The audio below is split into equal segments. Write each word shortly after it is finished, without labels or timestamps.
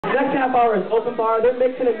half hour is open bar. They're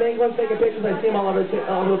mixing and mingling, taking pictures. I see them all over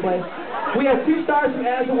the place. We have 2 stars from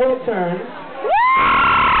As the World Turns. A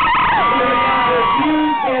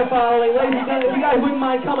huge fan following. Ladies and gentlemen, if you guys wouldn't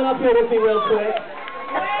mind coming up here with me real quick.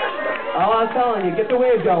 Oh, I'm telling you, get the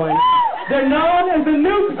wave going. They're known as the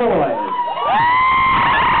Nuke Boys.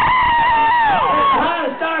 Behind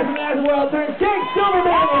the stars from As the World Turns, Jake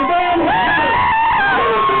Silverman and Van Halen.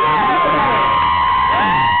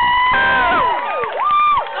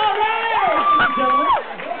 All right, gentlemen.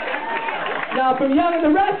 Now, from Young and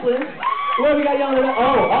the Restless, where we got Young and the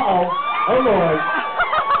Restless? Oh, Lord.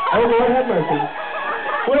 Oh, Lord, have mercy.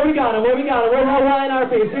 Where we got them? Where's Hawaiian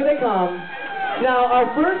RPs? Here they come. Now,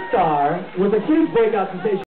 our first star was a huge breakout sensation.